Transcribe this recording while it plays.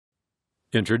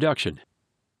Introduction.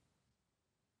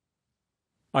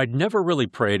 I'd never really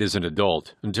prayed as an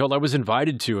adult until I was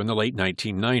invited to in the late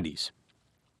 1990s.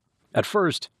 At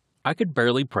first, I could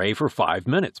barely pray for 5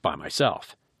 minutes by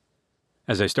myself.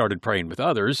 As I started praying with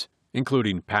others,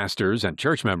 including pastors and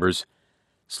church members,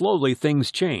 slowly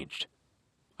things changed.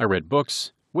 I read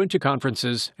books, went to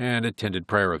conferences, and attended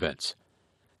prayer events.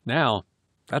 Now,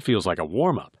 that feels like a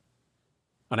warm-up.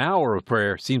 An hour of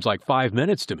prayer seems like 5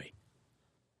 minutes to me.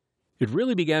 It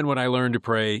really began when I learned to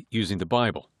pray using the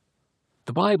Bible.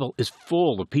 The Bible is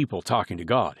full of people talking to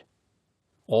God.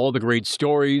 All the great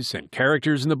stories and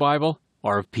characters in the Bible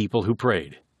are of people who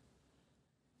prayed.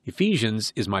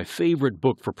 Ephesians is my favorite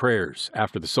book for prayers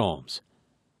after the Psalms.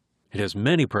 It has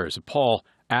many prayers of Paul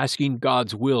asking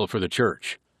God's will for the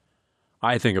church.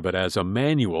 I think of it as a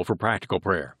manual for practical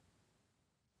prayer.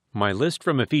 My list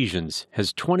from Ephesians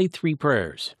has 23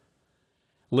 prayers.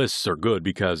 Lists are good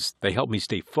because they help me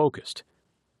stay focused.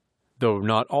 Though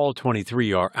not all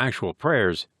 23 are actual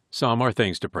prayers, some are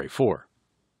things to pray for.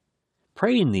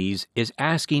 Praying these is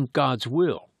asking God's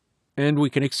will, and we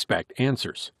can expect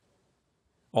answers.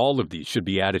 All of these should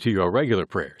be added to your regular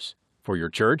prayers, for your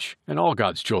church and all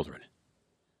God's children.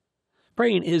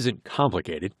 Praying isn't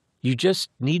complicated. You just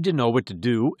need to know what to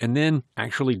do and then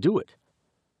actually do it.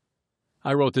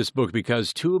 I wrote this book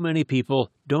because too many people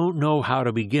don't know how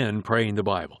to begin praying the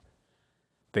Bible.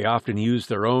 They often use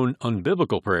their own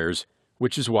unbiblical prayers,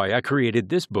 which is why I created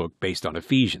this book based on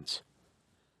Ephesians.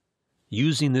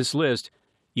 Using this list,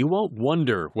 you won't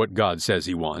wonder what God says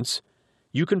He wants.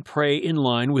 You can pray in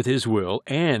line with His will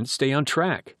and stay on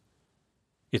track.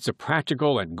 It's a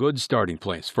practical and good starting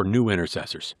place for new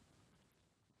intercessors.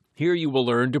 Here you will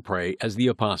learn to pray as the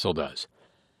apostle does,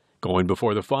 going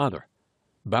before the Father,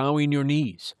 bowing your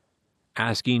knees,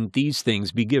 asking these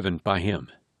things be given by Him.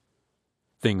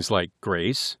 Things like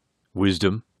grace,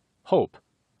 wisdom, hope,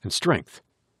 and strength.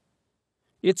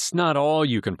 It's not all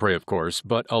you can pray, of course,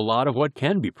 but a lot of what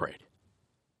can be prayed.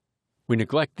 We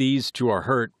neglect these to our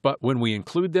hurt, but when we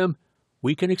include them,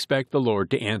 we can expect the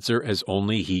Lord to answer as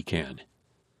only He can.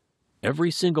 Every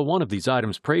single one of these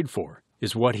items prayed for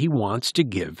is what He wants to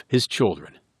give His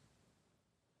children.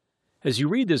 As you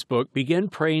read this book, begin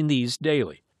praying these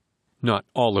daily. Not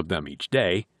all of them each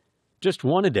day. Just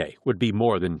one a day would be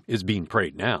more than is being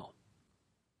prayed now.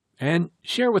 And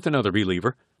share with another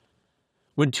believer.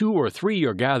 When 2 or 3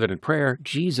 are gathered in prayer,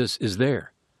 Jesus is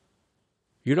there.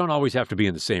 You don't always have to be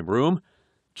in the same room.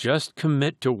 Just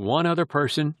commit to one other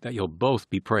person that you'll both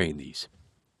be praying these.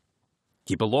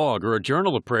 Keep a log or a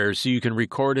journal of prayers so you can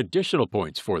record additional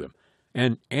points for them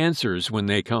and answers when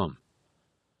they come.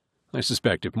 I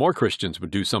suspect if more Christians would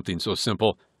do something so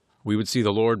simple, we would see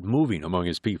the Lord moving among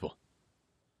His people.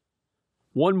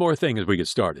 One more thing as we get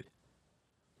started.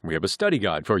 We have a study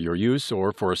guide for your use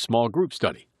or for a small group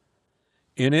study.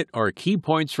 In it are key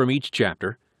points from each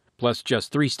chapter, plus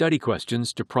just 3 study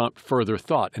questions to prompt further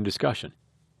thought and discussion.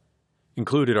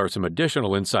 Included are some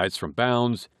additional insights from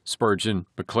Bounds, Spurgeon,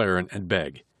 McLaren, and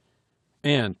Begg.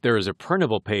 And there is a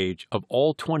printable page of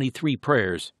all 23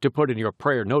 prayers to put in your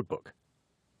prayer notebook.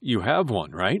 You have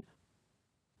one, right?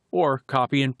 Or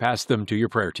copy and pass them to your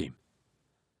prayer team.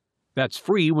 That's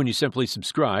free when you simply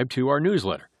subscribe to our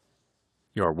newsletter.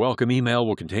 Your welcome email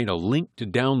will contain a link to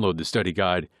download the study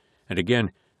guide, and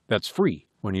again, that's free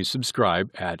when you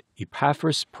subscribe at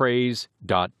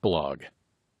epaphraspraise.blog.